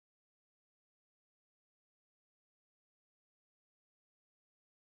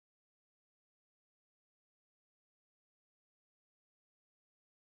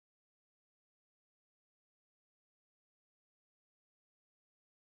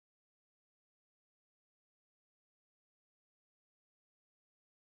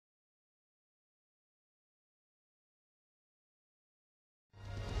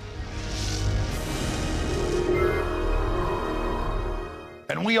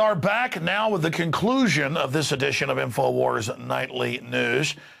And we are back now with the conclusion of this edition of InfoWars Nightly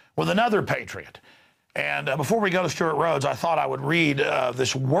News with another patriot. And before we go to Stuart Rhodes, I thought I would read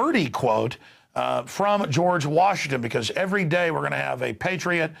this wordy quote from George Washington, because every day we're going to have a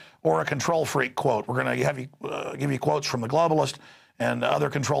patriot or a control freak quote. We're going to have give you quotes from the globalist and other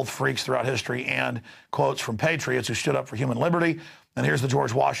control freaks throughout history, and quotes from patriots who stood up for human liberty. And here's the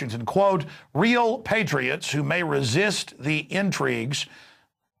George Washington quote: "Real patriots who may resist the intrigues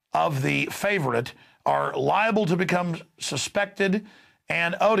of the favorite are liable to become suspected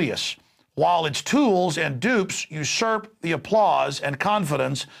and odious, while its tools and dupes usurp the applause and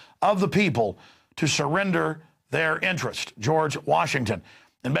confidence of the people to surrender their interest." George Washington.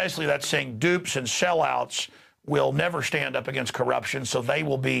 And basically that's saying dupes and sellouts will never stand up against corruption, so they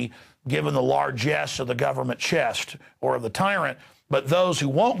will be given the largesse of the government chest or of the tyrant. But those who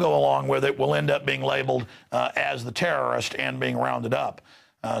won't go along with it will end up being labeled as the terrorist and being rounded up.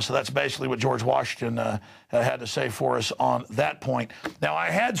 So that's basically what George Washington had to say for us on that point. Now, I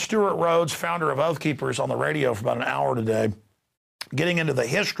had Stuart Rhodes, founder of Oath Keepers, on the radio for about an hour today, getting into the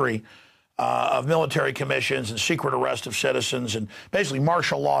history of military commissions and secret arrest of citizens and basically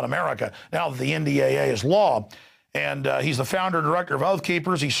martial law in America, now that the NDAA is law. And he's the founder and director of Oath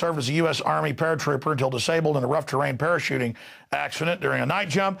Keepers. He served as a U.S. Army paratrooper until disabled in a rough terrain parachuting accident during a night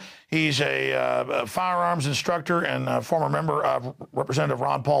jump. He's a firearms instructor and former member of Representative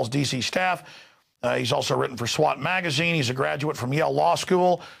Ron Paul's D.C. staff. He's also written for SWAT Magazine. He's a graduate from Yale Law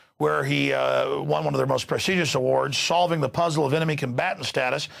School, where he won one of their most prestigious awards, Solving the Puzzle of Enemy Combatant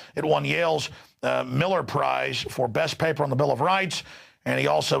Status. It won Yale's Miller Prize for Best Paper on the Bill of Rights. And he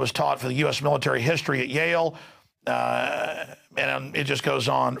also was taught for the U.S. military history at Yale. And it just goes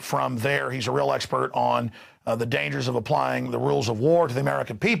on from there. He's a real expert on the dangers of applying the rules of war to the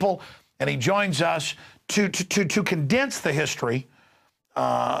American people. And he joins us to condense the history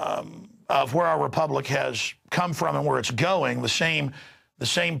of where our republic has come from and where it's going. The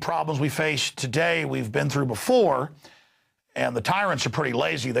same problems we face today we've been through before. And the tyrants are pretty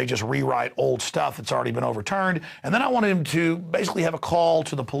lazy. They just rewrite old stuff that's already been overturned. And then I wanted him to basically have a call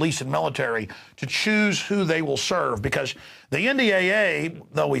to the police and military to choose who they will serve, because the NDAA,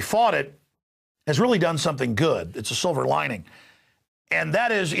 though we fought it, has really done something good. It's a silver lining. And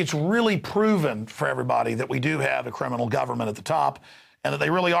that is, it's really proven for everybody that we do have a criminal government at the top and that they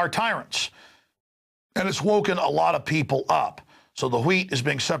really are tyrants. And it's woken a lot of people up. So the wheat is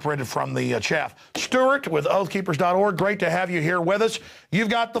being separated from the chaff. Stuart with oathkeepers.org, great to have you here with us. You've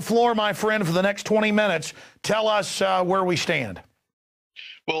got the floor, my friend, for the next 20 minutes. Tell us where we stand.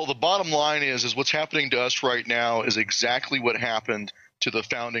 Well, the bottom line is what's happening to us right now is exactly what happened to the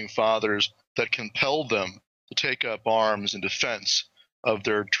founding fathers that compelled them to take up arms in defense of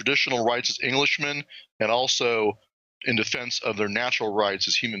their traditional rights as Englishmen and also in defense of their natural rights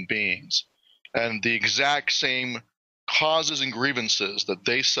as human beings. And the exact same causes and grievances that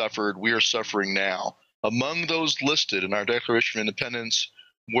they suffered, we are suffering now. Among those listed in our Declaration of Independence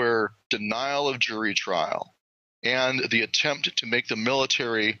were denial of jury trial and the attempt to make the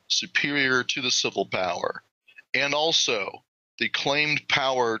military superior to the civil power, and also the claimed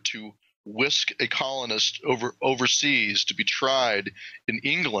power to whisk a colonist overseas to be tried in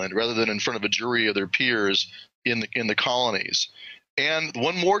England rather than in front of a jury of their peers in the colonies. And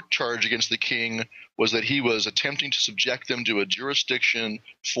one more charge against the king was that he was attempting to subject them to a jurisdiction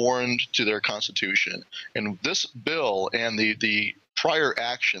foreign to their constitution. And this bill and the prior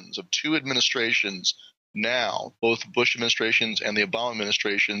actions of two administrations now, both Bush administrations and the Obama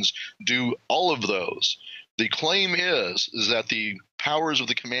administrations, do all of those. The claim is that the powers of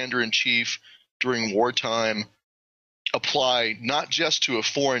the commander-in-chief during wartime apply not just to a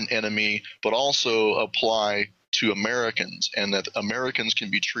foreign enemy, but also apply to Americans, and that Americans can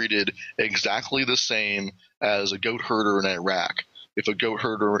be treated exactly the same as a goat herder in Iraq. If a goat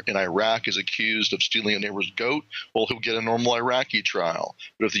herder in Iraq is accused of stealing a neighbor's goat, well, he'll get a normal Iraqi trial.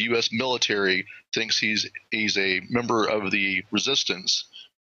 But if the U.S. military thinks he's a member of the resistance,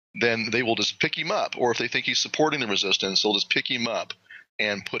 then they will just pick him up. Or if they think he's supporting the resistance, they'll just pick him up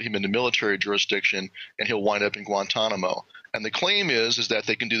and put him into military jurisdiction, and he'll wind up in Guantanamo. And the claim is that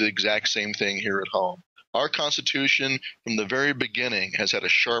they can do the exact same thing here at home. Our Constitution, from the very beginning, has had a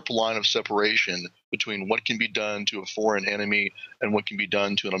sharp line of separation between what can be done to a foreign enemy and what can be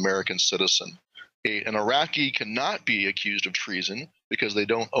done to an American citizen. An Iraqi cannot be accused of treason because they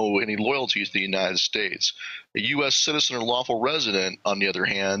don't owe any loyalties to the United States. A U.S. citizen or lawful resident, on the other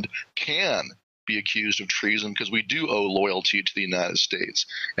hand, can be accused of treason because we do owe loyalty to the United States.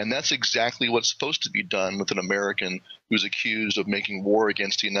 And that's exactly what's supposed to be done with an American who's accused of making war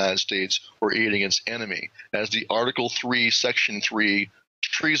against the United States or aiding its enemy. As the Article 3, Section 3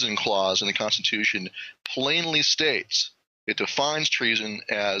 treason clause in the Constitution plainly states it defines treason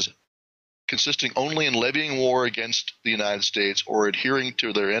as consisting only in levying war against the United States or adhering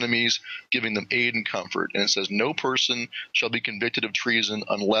to their enemies, giving them aid and comfort. And it says no person shall be convicted of treason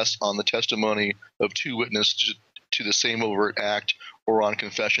unless on the testimony of two witnesses to the same overt act or on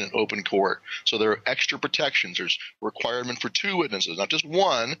confession in open court. So there are extra protections. There's requirement for two witnesses, not just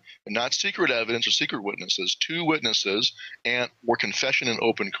one, and not secret evidence or secret witnesses, two witnesses, and or confession in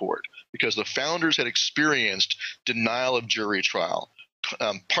open court, because the founders had experienced denial of jury trial.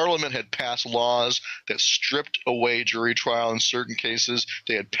 Parliament had passed laws that stripped away jury trial in certain cases.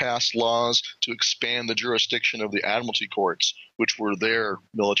 They had passed laws to expand the jurisdiction of the admiralty courts, which were their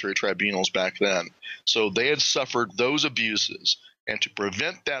military tribunals back then. So they had suffered those abuses. And to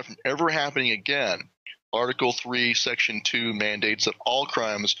prevent that from ever happening again, Article 3, Section 2 mandates that all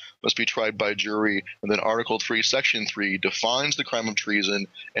crimes must be tried by jury, and then Article 3, Section 3 defines the crime of treason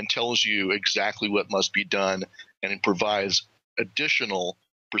and tells you exactly what must be done, and it provides additional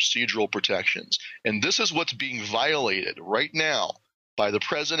procedural protections. And this is what's being violated right now by the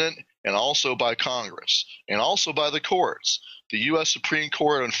president and also by Congress and also by the courts. The U.S. Supreme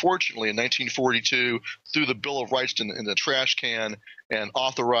Court, unfortunately, in 1942, threw the Bill of Rights in the trash can and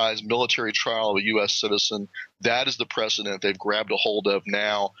authorized military trial of a U.S. citizen. That is the precedent they've grabbed a hold of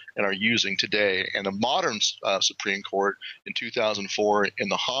now and are using today. And the modern Supreme Court in 2004, in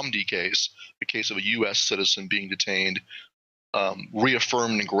the Hamdi case, the case of a U.S. citizen being detained,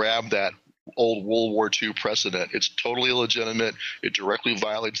 reaffirmed and grabbed that old World War II precedent. It's totally illegitimate. It directly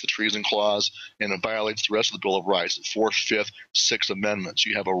violates the treason clause, and it violates the rest of the Bill of Rights, the 4th, 5th, 6th Amendments.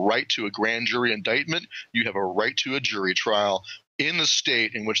 You have a right to a grand jury indictment. You have a right to a jury trial in the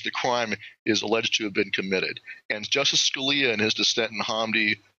state in which the crime is alleged to have been committed. And Justice Scalia, in his dissent in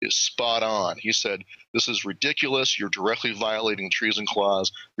Hamdi, is spot on. He said, this is ridiculous. You're directly violating the treason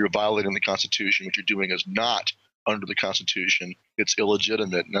clause. You're violating the Constitution. What you're doing is not under the Constitution. It's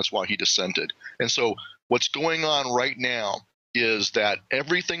illegitimate, and that's why he dissented. And so what's going on right now is that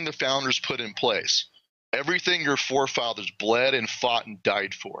everything the founders put in place, everything your forefathers bled and fought and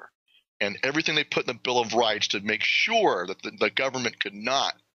died for, and everything they put in the Bill of Rights to make sure that the government could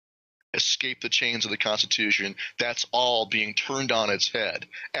not escape the chains of the Constitution, that's all being turned on its head,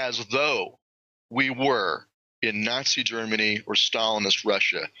 as though we were in Nazi Germany or Stalinist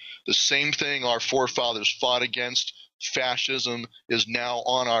Russia. The same thing our forefathers fought against, fascism, is now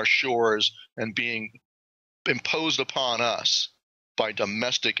on our shores and being imposed upon us by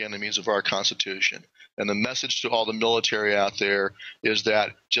domestic enemies of our Constitution. And the message to all the military out there is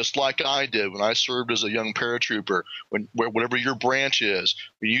that, just like I did when I served as a young paratrooper, whatever your branch is,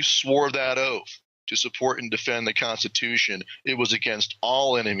 when you swore that oath to support and defend the Constitution, it was against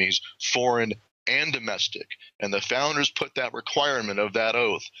all enemies, foreign and domestic. And the founders put that requirement of that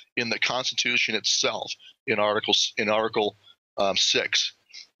oath in the Constitution itself in Article 6.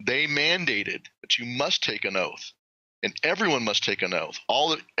 They mandated that you must take an oath, and everyone must take an oath.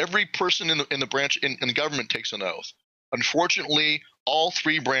 Every person in the branch in the government takes an oath. Unfortunately, all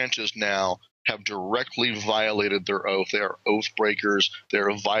three branches now have directly violated their oath. They are oath breakers. They're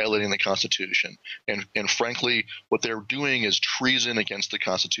violating the Constitution. And frankly, what they're doing is treason against the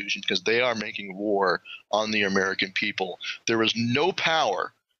Constitution, because they are making war on the American people. There is no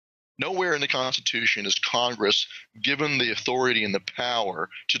power. Nowhere in the Constitution is Congress given the authority and the power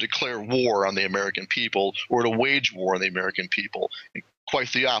to declare war on the American people or to wage war on the American people. And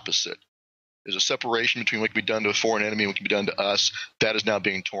quite the opposite. There's a separation between what can be done to a foreign enemy and what can be done to us. That is now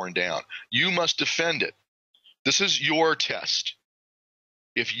being torn down. You must defend it. This is your test.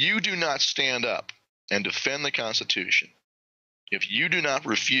 If you do not stand up and defend the Constitution, if you do not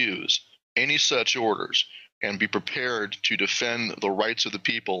refuse any such orders and be prepared to defend the rights of the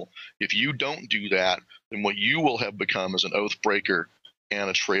people, if you don't do that, then what you will have become is an oath breaker and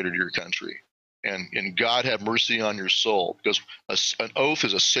a traitor to your country. And God have mercy on your soul, because an oath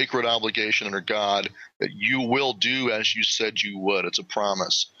is a sacred obligation under God that you will do as you said you would. It's a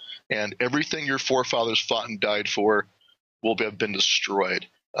promise. And everything your forefathers fought and died for will have been destroyed.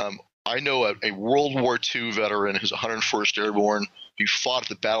 I know a World War II veteran who's 101st Airborne. He fought at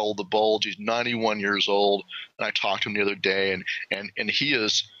the Battle of the Bulge. He's 91 years old. And I talked to him the other day, and he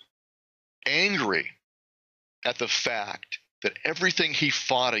is angry at the fact that everything he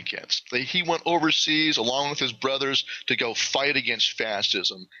fought against, that he went overseas along with his brothers to go fight against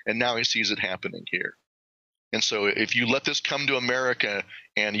fascism, and now he sees it happening here. And so if you let this come to America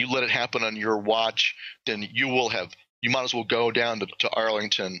and you let it happen on your watch, then you might as well go down to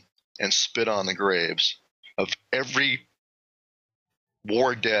Arlington and spit on the graves of every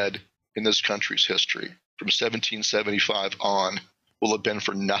war dead in this country's history from 1775 on. will have been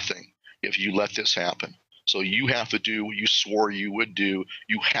for nothing if you let this happen. So you have to do what you swore you would do.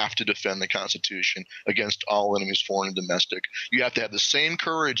 You have to defend the Constitution against all enemies, foreign and domestic. You have to have the same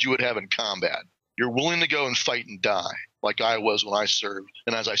courage you would have in combat. You're willing to go and fight and die, like I was when I served,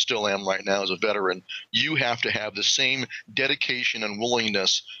 and as I still am right now as a veteran. You have to have the same dedication and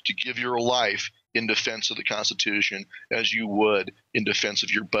willingness to give your life in defense of the Constitution as you would in defense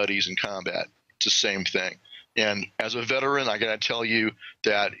of your buddies in combat. It's the same thing. And as a veteran, I got to tell you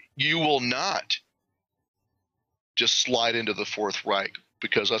that you will not just slide into the Fourth Reich,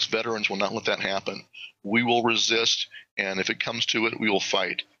 because us veterans will not let that happen. We will resist, and if it comes to it, we will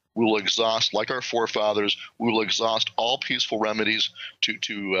fight. We will exhaust, like our forefathers, we will exhaust all peaceful remedies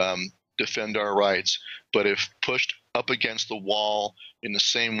to defend our rights. But if pushed up against the wall in the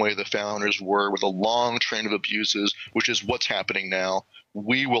same way the founders were, with a long train of abuses, which is what's happening now,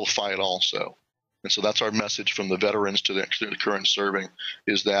 we will fight also. And so that's our message from the veterans to the current serving,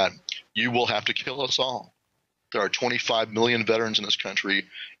 is that you will have to kill us all. There are 25 million veterans in this country,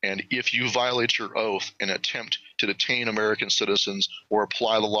 and if you violate your oath and attempt to detain American citizens or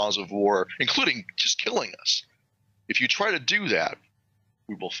apply the laws of war, including just killing us, if you try to do that,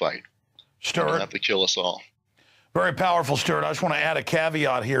 we will fight. Stuart, you'll have to kill us all. Very powerful, Stuart. I just want to add a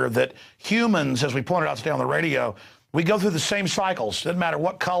caveat here that humans, as we pointed out today on the radio, we go through the same cycles. Doesn't matter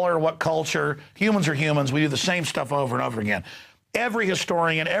what color, what culture. Humans are humans. We do the same stuff over and over again. Every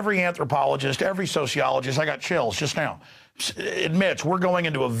historian, every anthropologist, every sociologist, I got chills just now, admits we're going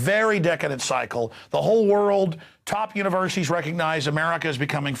into a very decadent cycle. The whole world, top universities recognize America is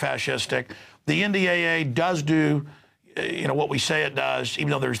becoming fascistic. The NDAA does do what we say it does,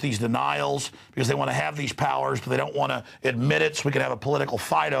 even though there's these denials, because they want to have these powers, but they don't want to admit it so we can have a political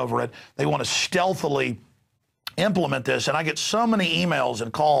fight over it. They want to stealthily implement this. And I get so many emails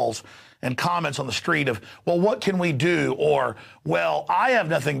and calls and comments on the street of, well, what can we do? Or, well, I have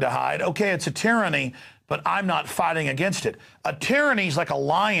nothing to hide. Okay, it's a tyranny, but I'm not fighting against it. A tyranny is like a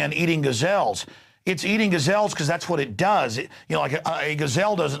lion eating gazelles. It's eating gazelles because that's what it does. Like a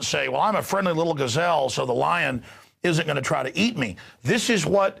gazelle doesn't say, well, I'm a friendly little gazelle, so the lion isn't going to try to eat me. This is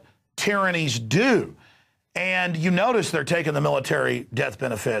what tyrannies do. And you notice they're taking the military death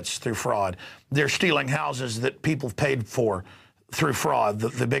benefits through fraud. They're stealing houses that people paid for through fraud,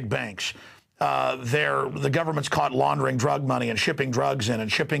 the big banks. The government's caught laundering drug money and shipping drugs in and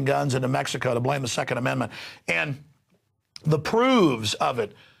shipping guns into Mexico to blame the Second Amendment. And the proofs of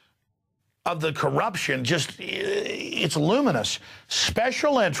it, of the corruption, it's luminous.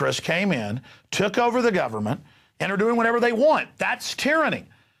 Special interests came in, took over the government, and are doing whatever they want. That's tyranny.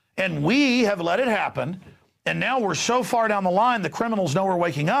 And we have let it happen. And now we're so far down the line, the criminals know we're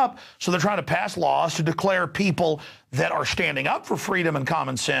waking up, so they're trying to pass laws to declare people that are standing up for freedom and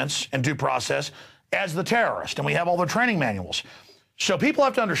common sense and due process as the terrorist. And we have all their training manuals. So people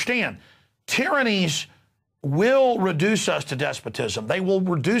have to understand, tyrannies will reduce us to despotism. They will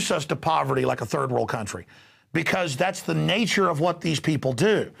reduce us to poverty like a third world country, because that's the nature of what these people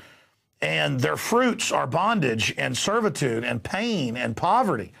do. And their fruits are bondage and servitude and pain and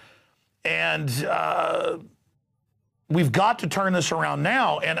poverty. And we've got to turn this around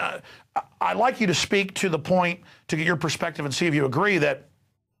now. And I'd like you to speak to the point, to get your perspective and see if you agree, that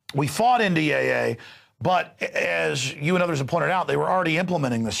we fought NDAA, but as you and others have pointed out, they were already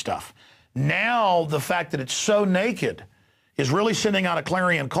implementing this stuff. Now, the fact that it's so naked is really sending out a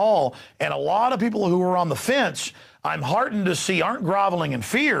clarion call. And a lot of people who are on the fence, I'm heartened to see, aren't groveling in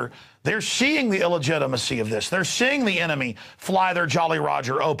fear. They're seeing the illegitimacy of this. They're seeing the enemy fly their Jolly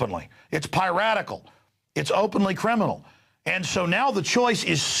Roger openly. It's piratical. It's openly criminal. And so now the choice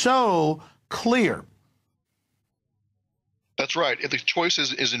is so clear. That's right. The choice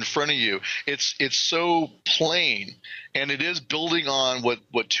is in front of you. It's so plain, and it is building on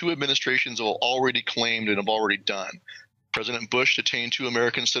what two administrations have already claimed and have already done. President Bush detained 2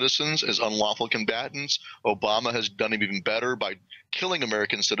 American citizens as unlawful combatants. Obama has done it even better by killing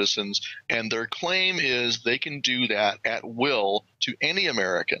American citizens, and their claim is they can do that at will to any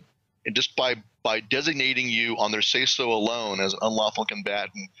American. And just by designating you on their say-so alone as an unlawful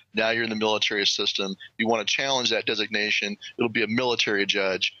combatant, now you're in the military system. You want to challenge that designation, it'll be a military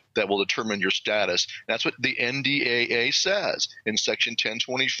judge that will determine your status. And that's what the NDAA says in Section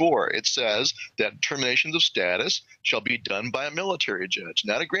 1024. It says that determinations of status shall be done by a military judge,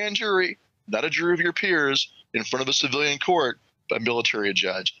 not a grand jury, not a jury of your peers in front of a civilian court, but a military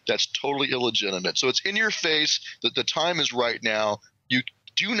judge. That's totally illegitimate. So it's in your face that the time is right now. You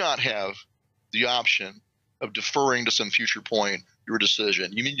do not have the option of deferring to some future point your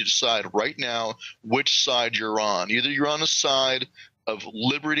decision. You need to decide right now which side you're on. Either you're on the side of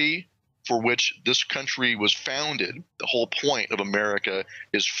liberty for which this country was founded. The whole point of America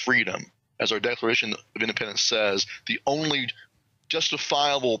is freedom. As our Declaration of Independence says, the only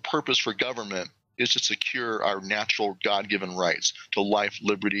justifiable purpose for government is to secure our natural God-given rights to life,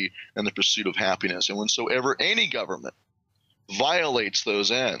 liberty, and the pursuit of happiness. And whensoever any government violates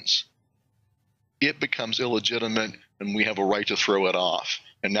those ends, it becomes illegitimate and we have a right to throw it off.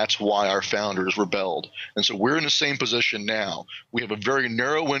 And that's why our founders rebelled. And so we're in the same position now. We have a very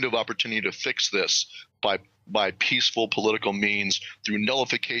narrow window of opportunity to fix this by peaceful political means, through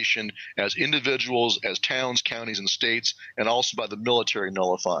nullification as individuals, as towns, counties, and states, and also by the military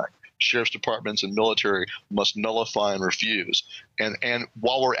nullifying. Sheriff's departments and military must nullify and refuse. And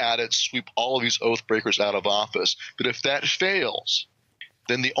while we're at it, sweep all of these oath breakers out of office. But if that fails,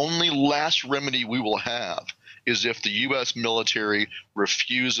 then the only last remedy we will have is if the U.S. military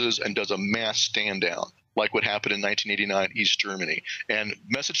refuses and does a mass stand down, like what happened in 1989 East Germany. And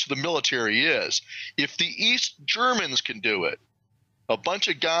message to the military is, if the East Germans can do it, a bunch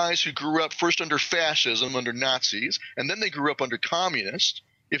of guys who grew up first under fascism, under Nazis, and then they grew up under communists,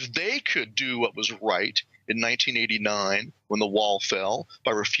 if they could do what was right in 1989 when the wall fell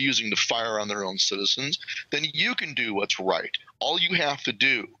by refusing to fire on their own citizens, then you can do what's right. All you have to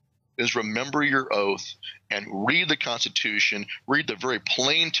do is remember your oath and read the Constitution, read the very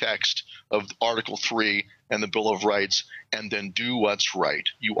plain text of Article 3 and the Bill of Rights, and then do what's right.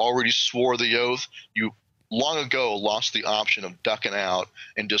 You already swore the oath. You long ago lost the option of ducking out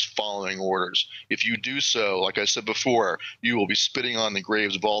and just following orders. If you do so, like I said before, you will be spitting on the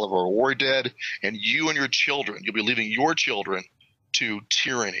graves of all of our war dead, and you and your children, you'll be leaving your children to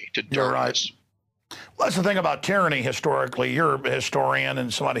tyranny, to darkness. You're right. Well, that's the thing about tyranny historically. You're a historian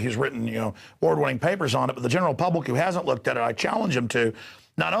and somebody who's written, award-winning papers on it, but the general public who hasn't looked at it, I challenge them to.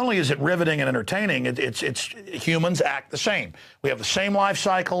 Not only is it riveting and entertaining, it's humans act the same. We have the same life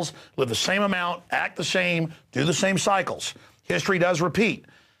cycles, live the same amount, act the same, do the same cycles. History does repeat.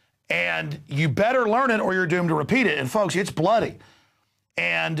 And you better learn it or you're doomed to repeat it. And folks, it's bloody.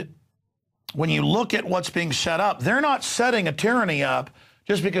 And when you look at what's being set up, they're not setting a tyranny up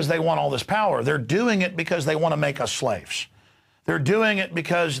just because they want all this power. They're doing it because they want to make us slaves. They're doing it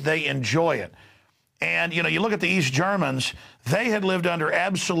because they enjoy it. And, you look at the East Germans, they had lived under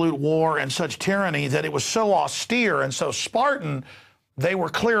absolute war and such tyranny that it was so austere and so Spartan, they were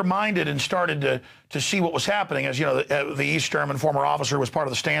clear-minded and started to see what was happening. As, the East German former officer was part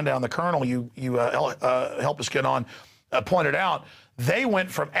of the stand down, the colonel you helped us get on, pointed out, they went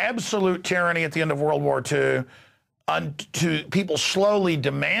from absolute tyranny at the end of World War II to people slowly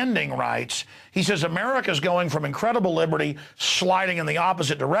demanding rights. He says America's going from incredible liberty sliding in the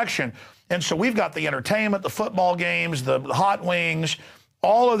opposite direction. And so we've got the entertainment, the football games, the hot wings,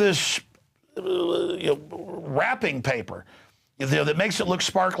 all of this wrapping paper that makes it look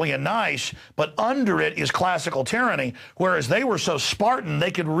sparkly and nice, but under it is classical tyranny, whereas they were so Spartan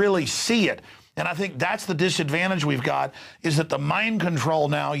they could really see it. And I think that's the disadvantage we've got, is that the mind control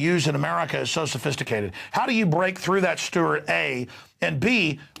now used in America is so sophisticated. How do you break through that, Stuart, A? And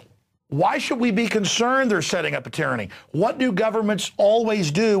B, why should we be concerned they're setting up a tyranny? What do governments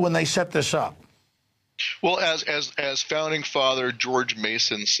always do when they set this up? Well, as founding father George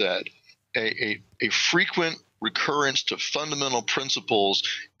Mason said, a frequent recurrence to fundamental principles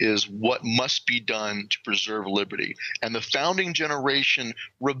is what must be done to preserve liberty. And the founding generation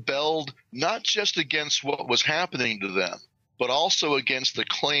rebelled not just against what was happening to them, but also against the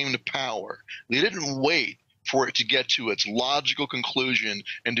claimed power. They didn't wait for it to get to its logical conclusion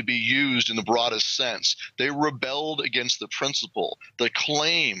and to be used in the broadest sense. They rebelled against the principle, the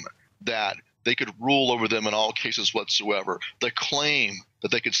claim that they could rule over them in all cases whatsoever, the claim that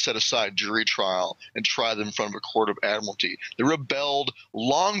they could set aside jury trial and try them in front of a court of admiralty. They rebelled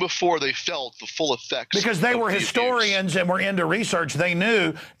long before they felt the full effects. Because they were historians and were into research. They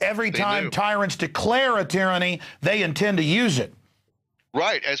knew every time tyrants declare a tyranny, they intend to use it.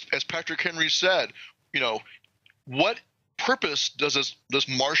 Right. As Patrick Henry said, what purpose does this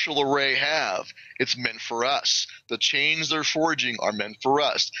martial array have? It's meant for us. The chains they're forging are meant for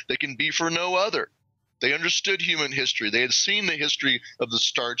us. They can be for no other. They understood human history. They had seen the history of the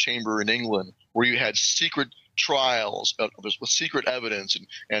Star Chamber in England, where you had secret trials with secret evidence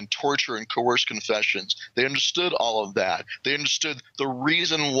and torture and coerced confessions. They understood all of that. They understood the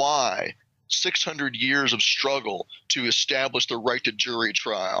reason why 600 years of struggle to establish the right to jury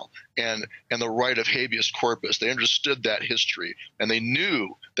trial and the right of habeas corpus. They understood that history, and they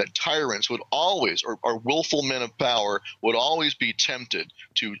knew that tyrants would always, or willful men of power, would always be tempted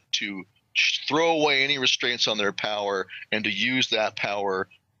to throw away any restraints on their power and to use that power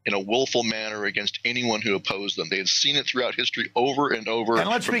in a willful manner against anyone who opposed them. They had seen it throughout history over and over. And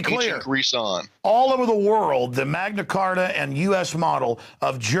let's be clear, ancient Greece on. All over the world, the Magna Carta and U.S. model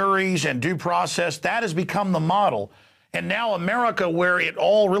of juries and due process, that has become the model. And now America, where it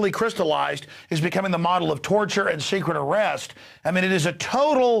all really crystallized, is becoming the model of torture and secret arrest. I mean, it is a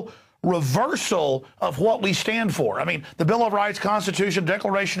total reversal of what we stand for. I mean, the Bill of Rights, Constitution,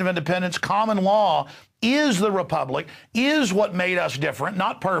 Declaration of Independence, common law is the republic, is what made us different.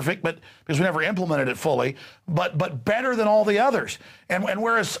 Not perfect, but because we never implemented it fully, but better than all the others. And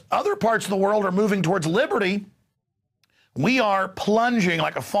whereas other parts of the world are moving towards liberty, we are plunging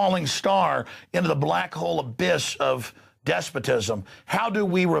like a falling star into the black hole abyss of despotism. How do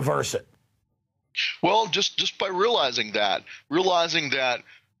we reverse it? Well, just by realizing that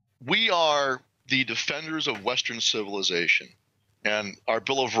we are the defenders of Western civilization, and our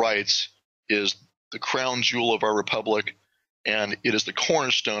Bill of Rights is the crown jewel of our republic, and it is the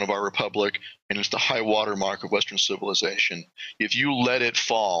cornerstone of our republic, and it's the high water mark of Western civilization. If you let it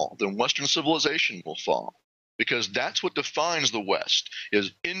fall, then Western civilization will fall, because that's what defines the West,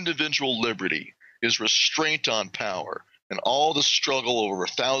 is individual liberty, is restraint on power, and all the struggle over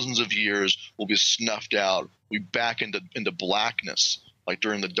thousands of years will be snuffed out. We back into blackness, like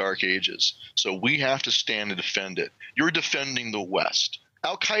during the Dark Ages. So we have to stand and defend it. You're defending the West.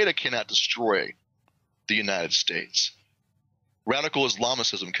 Al-Qaeda cannot destroy the United States. Radical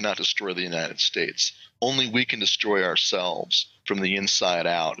Islamicism cannot destroy the United States. Only we can destroy ourselves from the inside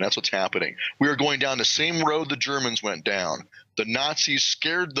out, and that's what's happening. We are going down the same road the Germans went down. The Nazis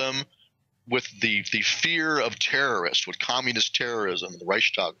scared them with the fear of terrorists, with communist terrorism, the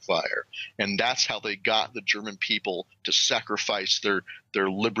Reichstag fire, and that's how they got the German people to sacrifice their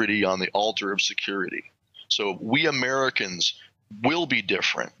liberty on the altar of security. So we Americans will be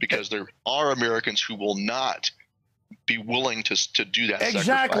different, because there are Americans who will not be willing to do that.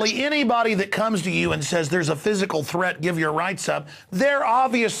 Exactly. Sacrifice. Anybody that comes to you and says there's a physical threat, give your rights up, they're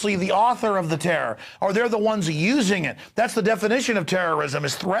obviously the author of the terror, or they're the ones using it. That's the definition of terrorism,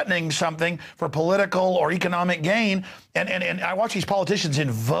 is threatening something for political or economic gain. And I watch these politicians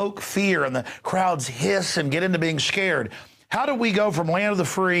invoke fear, and the crowds hiss and get into being scared. How do we go from land of the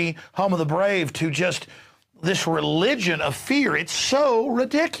free, home of the brave, to just this religion of fear? It's so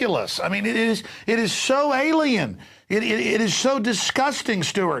ridiculous. I mean, it is so alien. It is so disgusting,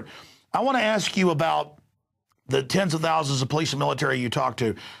 Stuart. I want to ask you about the tens of thousands of police and military you talk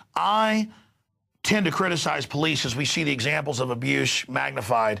to. I tend to criticize police as we see the examples of abuse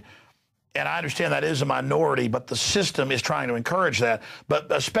magnified, and I understand that is a minority, but the system is trying to encourage that. But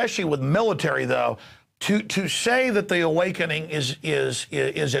especially with military, though, to say that the awakening is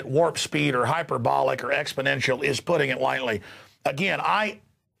at warp speed or hyperbolic or exponential is putting it lightly. Again,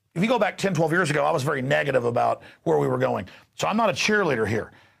 if you go back 10, 12 years ago, I was very negative about where we were going. So I'm not a cheerleader here.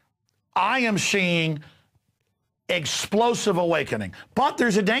 I am seeing explosive awakening, but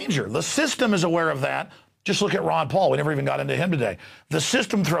there's a danger. The system is aware of that. Just look at Ron Paul. We never even got into him today. The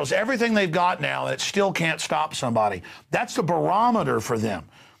system throws everything they've got now, and it still can't stop somebody. That's the barometer for them.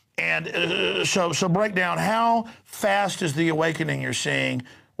 And so break down, how fast is the awakening you're seeing,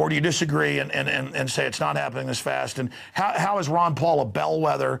 or do you disagree and say it's not happening this fast? And how is Ron Paul a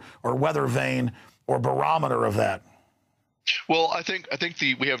bellwether or weather vane or barometer of that? Well, I think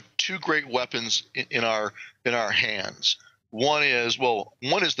we have two great weapons in our hands. One is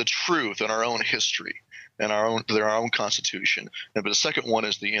the truth in our own history and our own Constitution, but the second one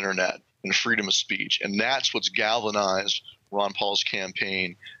is the internet and freedom of speech, and that's what's galvanized Ron Paul's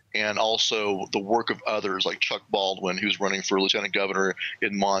campaign, and also the work of others like Chuck Baldwin, who's running for lieutenant governor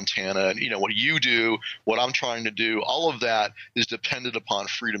in Montana. And, what you do, what I'm trying to do, all of that is dependent upon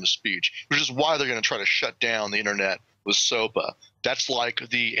freedom of speech, which is why they're going to try to shut down the internet with SOPA. That's like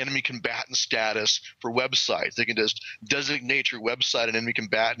the enemy combatant status for websites. They can just designate your website an enemy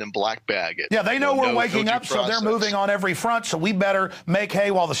combatant and black bag it. Yeah, they know we're waking up, so they're moving on every front, so we better make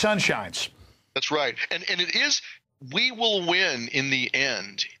hay while the sun shines. That's right. And it is, we will win in the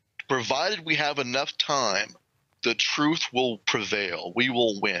end. Provided we have enough time, the truth will prevail. We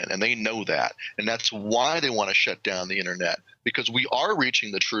will win, and they know that. And that's why they want to shut down the internet, because we are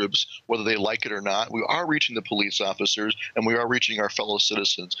reaching the troops, whether they like it or not. We are reaching the police officers, and we are reaching our fellow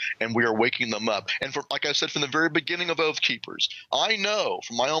citizens, and we are waking them up. And like I said from the very beginning of Oath Keepers, I know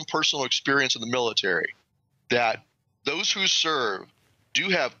from my own personal experience in the military that those who serve do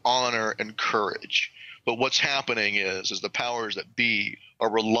have honor and courage. But what's happening is the powers that be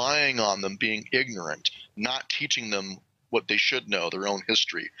are relying on them being ignorant, not teaching them what they should know, their own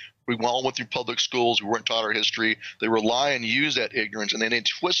history. We all went through public schools. We weren't taught our history. They rely and use that ignorance, and then they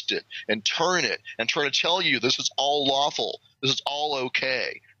twist it and turn it and try to tell you this is all lawful. This is all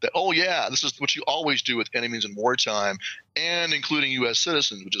okay. that, oh yeah, this is what you always do with enemies in wartime, and including U.S.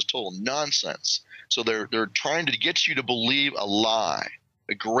 citizens, which is total nonsense. So they're trying to get you to believe a lie,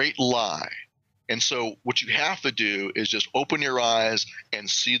 a great lie. And so what you have to do is just open your eyes and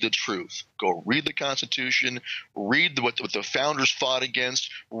see the truth. Go read the Constitution, read what the founders fought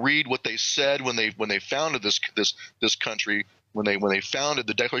against, read what they said when they founded this country, when they founded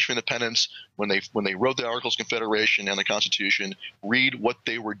the Declaration of Independence, when they wrote the Articles of Confederation and the Constitution. Read what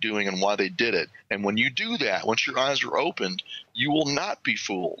they were doing and why they did it. And when you do that, once your eyes are opened, you will not be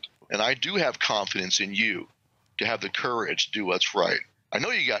fooled. And I do have confidence in you to have the courage to do what's right. I know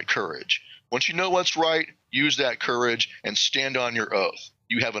you got courage. Once you know what's right, use that courage and stand on your oath.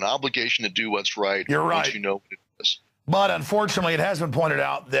 You have an obligation to do what's right. You're right. Once you know what it is. But unfortunately, it has been pointed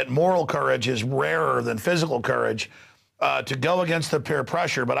out that moral courage is rarer than physical courage to go against the peer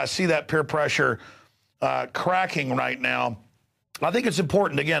pressure. But I see that peer pressure cracking right now. I think it's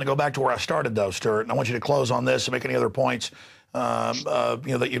important, again, to go back to where I started, though, Stuart, and I want you to close on this and make any other points that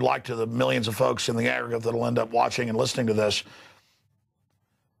you'd like to the millions of folks in the aggregate that will end up watching and listening to this.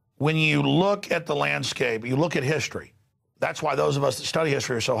 When you look at the landscape, you look at history. That's why those of us that study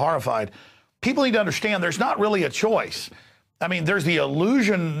history are so horrified. People need to understand there's not really a choice. I mean, there's the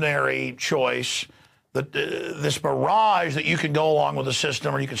illusionary choice, that this mirage that you can go along with the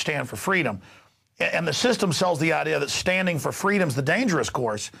system or you can stand for freedom. And the system sells the idea that standing for freedom is the dangerous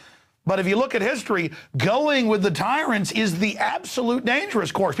course. But if you look at history, going with the tyrants is the absolute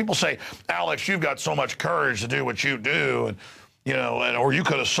dangerous course. People say, Alex, you've got so much courage to do what you do, and or you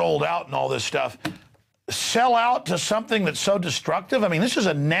could have sold out and all this stuff. Sell out to something that's so destructive? I mean, this is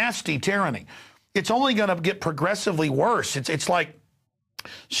a nasty tyranny. It's only going to get progressively worse. It's like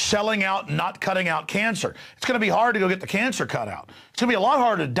selling out and not cutting out cancer. It's going to be hard to go get the cancer cut out. It's going to be a lot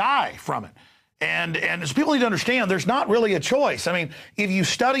harder to die from it. And as people need to understand, there's not really a choice. I mean, if you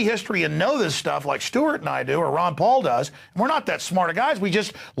study history and know this stuff like Stuart and I do, or Ron Paul does, and we're not that smart of guys, we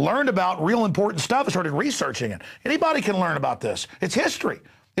just learned about real important stuff and started researching it. Anybody can learn about this. It's history.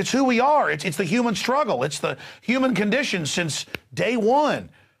 It's who we are. It's the human struggle. It's the human condition since day one,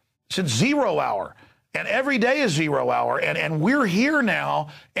 since 0 hour. And every day is 0 hour. And we're here now,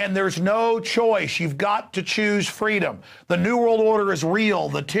 and there's no choice. You've got to choose freedom. The New World Order is real.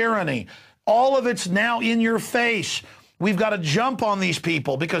 The tyranny, all of it's now in your face. We've got to jump on these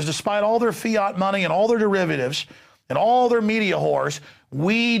people because despite all their fiat money and all their derivatives and all their media whores,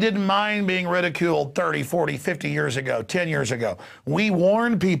 we didn't mind being ridiculed 30, 40, 50 years ago, 10 years ago. We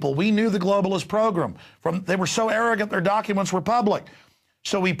warned people. We knew the globalist program. They were so arrogant their documents were public.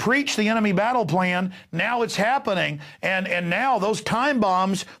 So we preached the enemy battle plan. Now it's happening. And now those time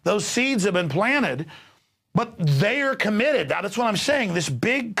bombs, those seeds have been planted. But they are committed. That's what I'm saying. This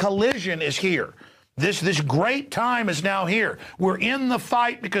big collision is here. This great time is now here. We're in the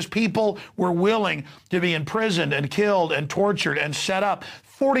fight because people were willing to be imprisoned and killed and tortured and set up.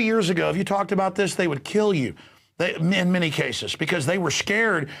 40 years ago, if you talked about this, they would kill you in many cases because they were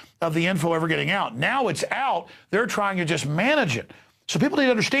scared of the info ever getting out. Now it's out. They're trying to just manage it. So people need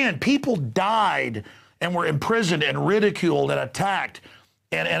to understand, people died and were imprisoned and ridiculed and attacked.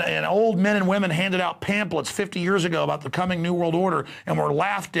 And old men and women handed out pamphlets 50 years ago about the coming New World Order and were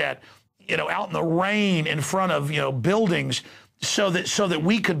laughed at, out in the rain in front of, buildings so that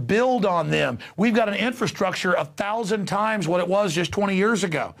we could build on them. We've got an infrastructure 1,000 times what it was just 20 years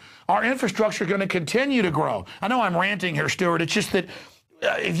ago. Our infrastructure is going to continue to grow. I know I'm ranting here, Stuart. It's just that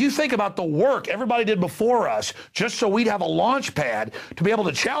if you think about the work everybody did before us, just so we'd have a launch pad to be able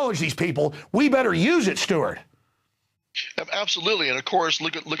to challenge these people, we better use it, Stuart. Absolutely, and of course,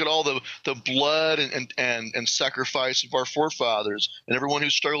 look at all the blood and sacrifice of our forefathers and everyone who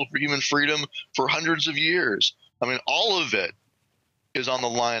struggled for human freedom for hundreds of years. I mean, all of it is on the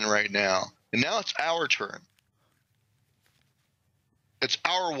line right now, and now it's our turn. It's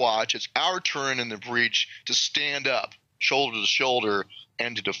our watch. It's our turn in the breach to stand up, shoulder to shoulder,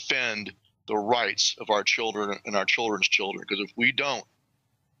 and to defend the rights of our children and our children's children. Because if we don't,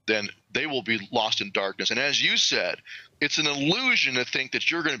 then they will be lost in darkness. And as you said, it's an illusion to think that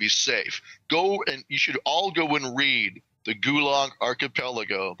you're going to be safe. Go, and you should all go and read The Gulag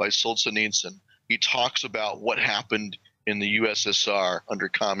Archipelago by Solzhenitsyn. He talks about what happened in the USSR under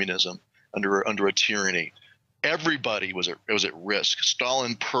communism, under a tyranny. Everybody was at risk.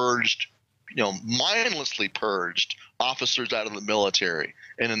 Stalin purged, mindlessly purged officers out of the military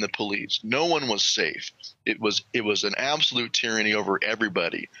and in the police. No one was safe. It was an absolute tyranny over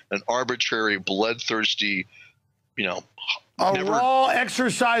everybody, an arbitrary, bloodthirsty, raw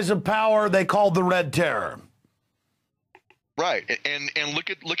exercise of power they called the Red Terror. Right, and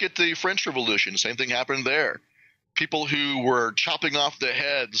look at the French Revolution. Same thing happened there. People who were chopping off the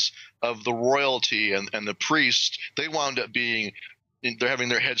heads of the royalty and the priests, they wound up being, they're having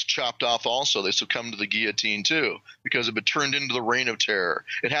their heads chopped off also. They succumbed to the guillotine too, because it turned into the reign of terror.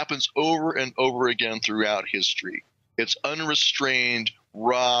 It happens over and over again throughout history. It's unrestrained,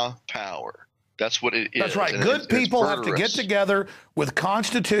 raw power. That's what it is. That's right. And Good people have to get murderous. together with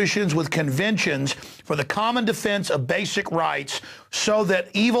constitutions, with conventions for the common defense of basic rights so that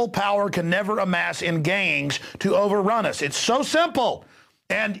evil power can never amass in gangs to overrun us. It's so simple.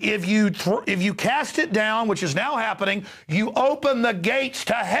 And if you cast it down, which is now happening, you open the gates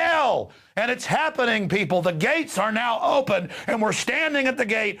to hell. And it's happening, people. The gates are now open, and we're standing at the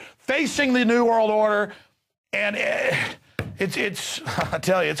gate facing the New World Order. And it's I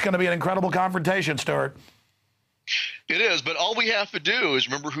tell you, it's going to be an incredible confrontation, Stuart. It is, but all we have to do is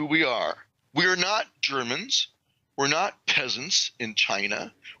remember who we are. We are not Germans. We're not peasants in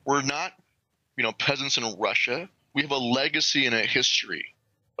China. We're not, peasants in Russia. We have a legacy and a history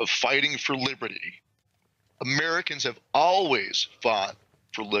of fighting for liberty. Americans have always fought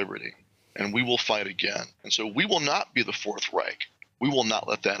for liberty, and we will fight again. And so we will not be the Fourth Reich. We will not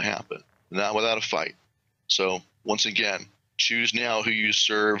let that happen, not without a fight. So once again, choose now who you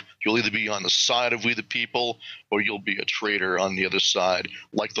serve. You'll either be on the side of we the people, or you'll be a traitor on the other side,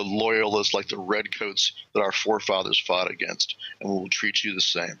 like the loyalists, like the redcoats that our forefathers fought against, and we will treat you the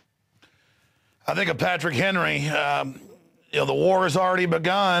same. I think of Patrick Henry. The war has already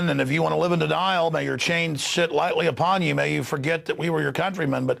begun, and if you want to live in denial, may your chains sit lightly upon you. May you forget that we were your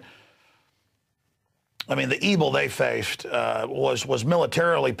countrymen. But I mean, the evil they faced was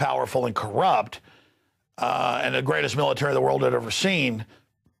militarily powerful and corrupt, and the greatest military the world had ever seen.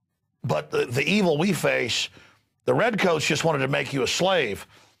 But the evil we face, the redcoats just wanted to make you a slave.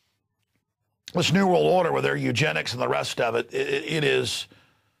 This New World Order with their eugenics and the rest of it, it is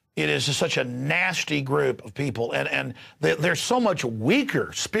just such a nasty group of people, and they're so much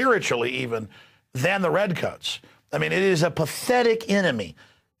weaker spiritually even than the redcoats. I mean, it is a pathetic enemy,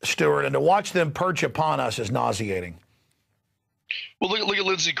 Stuart, and to watch them perch upon us is nauseating. Well, look at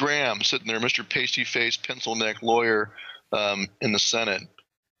Lindsey Graham sitting there, Mr. Pasty-faced, pencil-neck lawyer in the Senate,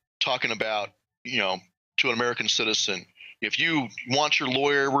 talking about, to an American citizen, if you want your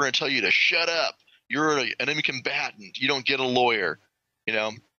lawyer, we're going to tell you to shut up. You're an enemy combatant. You don't get a lawyer.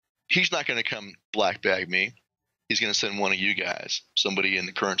 He's not going to come black bag me. He's going to send one of you guys, somebody in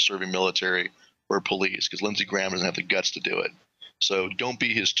the current serving military or police, because Lindsey Graham doesn't have the guts to do it. So don't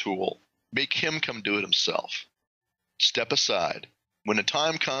be his tool. Make him come do it himself. Step aside. When the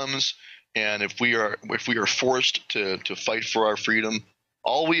time comes, and if we are forced to fight for our freedom,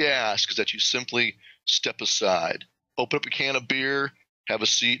 all we ask is that you simply step aside, open up a can of beer, have a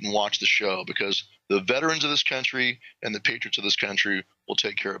seat, and watch the show, because the veterans of this country and the patriots of this country will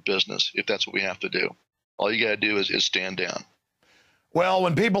take care of business if that's what we have to do. All you got to do is stand down. Well,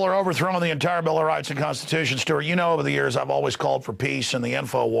 when people are overthrowing the entire Bill of Rights and Constitution, Stuart, over the years I've always called for peace and the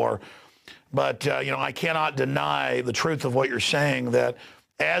info war. But, I cannot deny the truth of what you're saying, that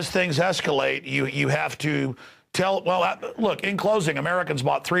as things escalate, you have to tell, look, in closing, Americans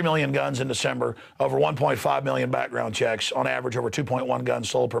bought 3 million guns in December, over 1.5 million background checks, on average over 2.1 guns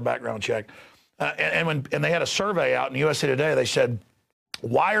sold per background check. And they had a survey out in USA Today. They said,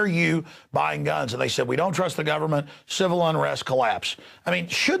 why are you buying guns? And they said, we don't trust the government, civil unrest, collapse. I mean,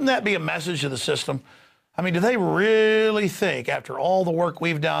 shouldn't that be a message to the system? I mean, do they really think, after all the work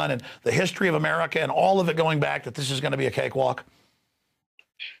we've done and the history of America and all of it going back, that this is going to be a cakewalk?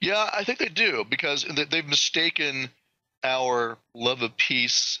 Yeah, I think they do, because they've mistaken our love of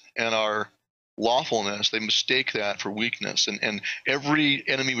peace and our lawfulness. They mistake that for weakness, and every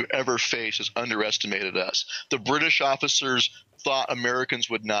enemy we ever faced has underestimated us. The British officers thought Americans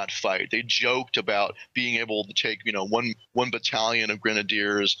would not fight. They joked about being able to take, one battalion of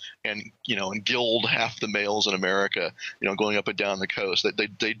grenadiers and gild half the males in America, going up and down the coast.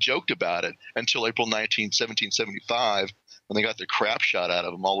 They joked about it until April 1775, when they got the crap shot out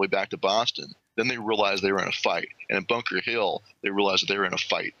of them all the way back to Boston. Then they realized they were in a fight. And in Bunker Hill, they realized that they were in a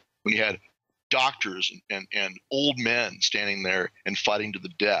fight. When you had doctors and old men standing there and fighting to the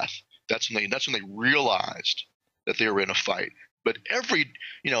death, that's when they realized that they were in a fight. But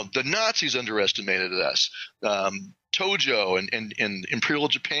the Nazis underestimated us. Tojo and Imperial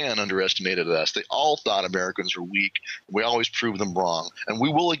Japan underestimated us. They all thought Americans were weak. We always proved them wrong, and we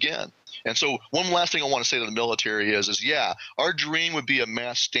will again. And so one last thing I want to say to the military is our dream would be a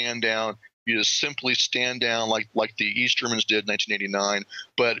mass stand down. You just simply stand down like the East Germans did in 1989.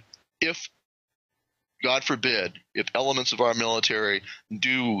 But if God forbid, if elements of our military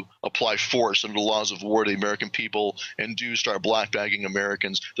do apply force under the laws of war to the American people and do start blackbagging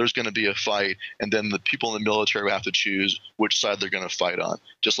Americans, there's going to be a fight, and then the people in the military will have to choose which side they're going to fight on.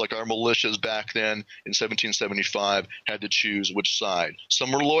 Just like our militias back then in 1775 had to choose which side.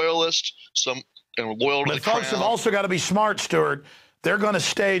 Some were loyalists, some and loyal to the crown. But folks have also got to be smart, Stuart. They're going to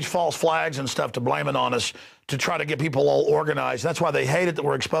stage false flags and stuff to blame it on us to try to get people all organized. That's why they hate it that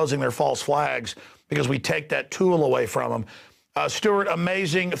we're exposing their false flags, because we take that tool away from them. Stuart,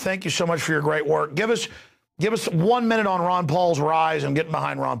 amazing. Thank you so much for your great work. Give us 1 minute on Ron Paul's rise and getting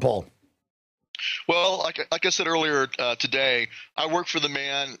behind Ron Paul. Well, like I said earlier today, I work for the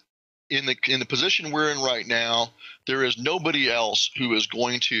man. In the position we're in right now, there is nobody else who is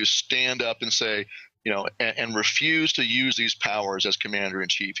going to stand up and say, and refuse to use these powers as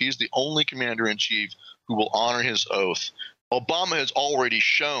commander-in-chief. He's the only commander-in-chief who will honor his oath. Obama has already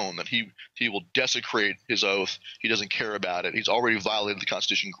shown that he will desecrate his oath. He doesn't care about it. He's already violated the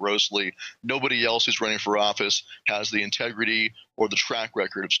Constitution grossly. Nobody else who's running for office has the integrity or the track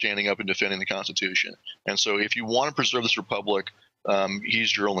record of standing up and defending the Constitution. And so if you want to preserve this republic,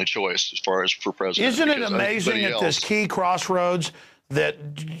 he's your only choice as far as for president. Isn't it amazing at this key crossroads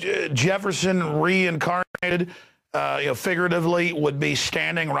that Jefferson reincarnated, figuratively, would be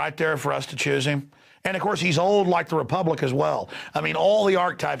standing right there for us to choose him? And of course, he's old like the Republic as well. I mean, all the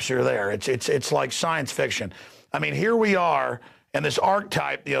archetypes are there. It's like science fiction. I mean, here we are, and this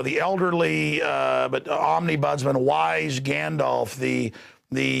archetype, the elderly but omnibudsman, wise Gandalf,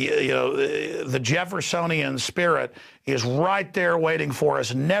 the Jeffersonian spirit is right there waiting for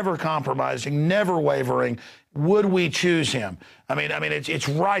us, never compromising, never wavering. Would we choose him? I mean, it's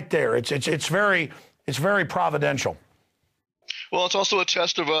right there. It's very providential. Well, it's also a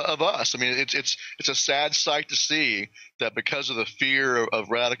test of us. I mean, it's a sad sight to see that because of the fear of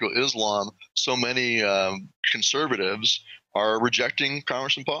radical Islam, so many conservatives are rejecting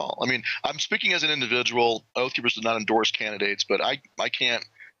Congressman Paul. I mean, I'm speaking as an individual. Oath Keepers did not endorse candidates, but I can't.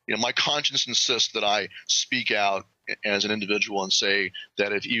 My conscience insists that I speak out as an individual and say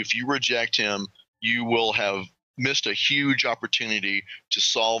that if you reject him, you will have missed a huge opportunity to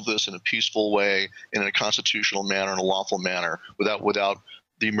solve this in a peaceful way, in a constitutional manner, in a lawful manner, without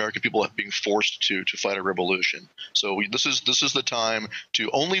the American people being forced to fight a revolution. So this is the time to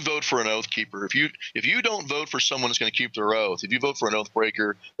only vote for an oath keeper. If you don't vote for someone who's going to keep their oath, if you vote for an oath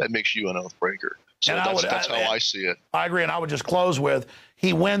breaker, that makes you an oath breaker. So that's how I see it. I agree, and I would just close with,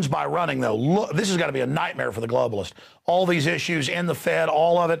 he wins by running, though. Look, this has got to be a nightmare for the globalists. All these issues in the Fed,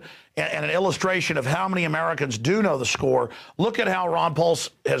 all of it, and an illustration of how many Americans do know the score. Look at how Ron Paul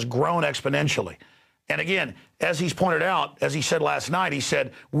has grown exponentially. And again, as he's pointed out, as he said last night, he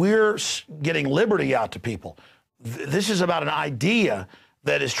said, we're getting liberty out to people. This is about an idea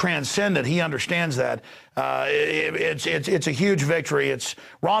that is transcendent. He understands that. It's a huge victory.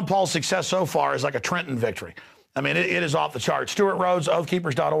 Ron Paul's success so far is like a Trenton victory. I mean, it is off the charts. Stuart Rhodes,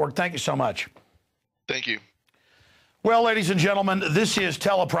 oathkeepers.org. Thank you so much. Thank you. Well, ladies and gentlemen, this is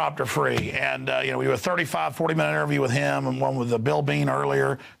teleprompter free. And, we have a 35, 40-minute interview with him and one with Bill Bean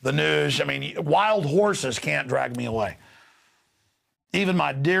earlier, the news. I mean, wild horses can't drag me away. Even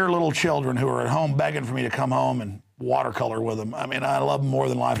my dear little children who are at home begging for me to come home and watercolor with them. I mean, I love them more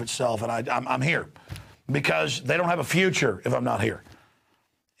than life itself, and I'm here because they don't have a future if I'm not here.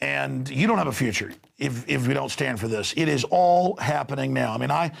 And you don't have a future if we don't stand for this. It is all happening now. I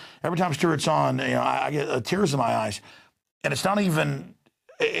mean, every time Stuart's on, I get tears in my eyes, and it's not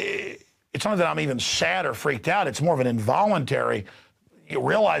that I'm even sad or freaked out. It's more of an involuntary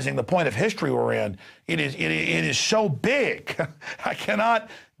realizing the point of history we're in. It is so big. I cannot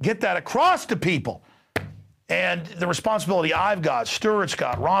get that across to people. And the responsibility I've got, Stuart's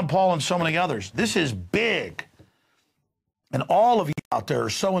got, Ron Paul, and so many others. This is big. And all of you out there are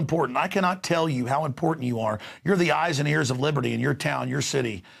so important. I cannot tell you how important you are. You're the eyes and ears of liberty in your town, your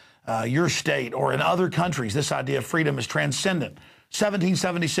city, your state, or in other countries. This idea of freedom is transcendent.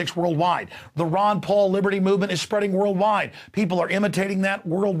 1776 worldwide. The Ron Paul liberty movement is spreading worldwide. People are imitating that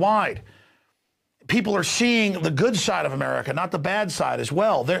worldwide. People are seeing the good side of America, not the bad side as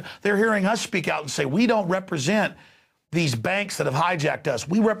well. They're hearing us speak out and say, we don't represent these banks that have hijacked us.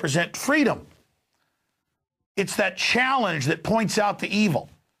 We represent freedom. It's that challenge that points out the evil.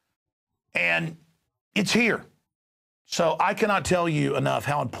 And it's here. So I cannot tell you enough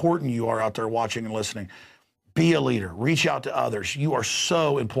how important you are out there watching and listening. Be a leader. Reach out to others. You are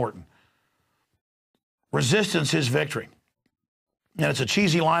so important. Resistance is victory. And it's a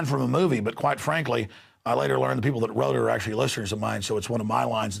cheesy line from a movie, but quite frankly, I later learned the people that wrote it are actually listeners of mine, so it's one of my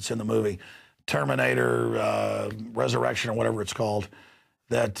lines that's in the movie. Terminator, Resurrection, or whatever it's called.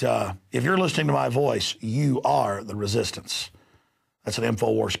 that if you're listening to my voice, you are the resistance. That's an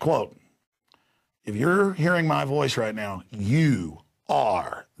InfoWars quote. If you're hearing my voice right now, you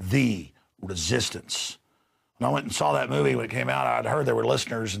are the resistance. When I went and saw that movie when it came out, I'd heard there were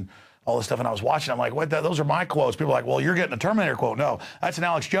listeners and all this stuff, and I was watching. I'm like, what? Those are my quotes. People are like, well, you're getting a Terminator quote. No, that's an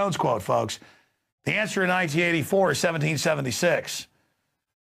Alex Jones quote, folks. The answer in 1984 is 1776.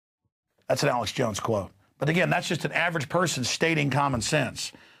 That's an Alex Jones quote. But again, that's just an average person stating common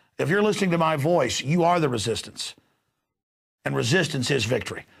sense. If you're listening to my voice, you are the resistance. And resistance is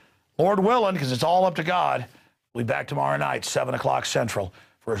victory. Lord willing, because it's all up to God, we'll be back tomorrow night, 7 o'clock Central,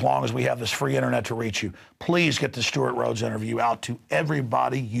 for as long as we have this free internet to reach you. Please get the Stuart Rhodes interview out to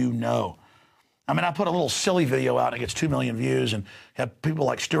everybody you know. I mean, I put a little silly video out and it gets 2 million views, and have people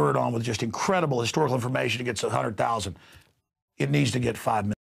like Stuart on with just incredible historical information. It gets 100,000. It needs to get 5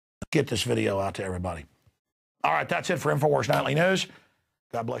 million. Get this video out to everybody. All right, that's it for InfoWars Nightly News.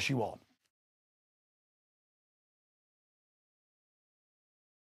 God bless you all.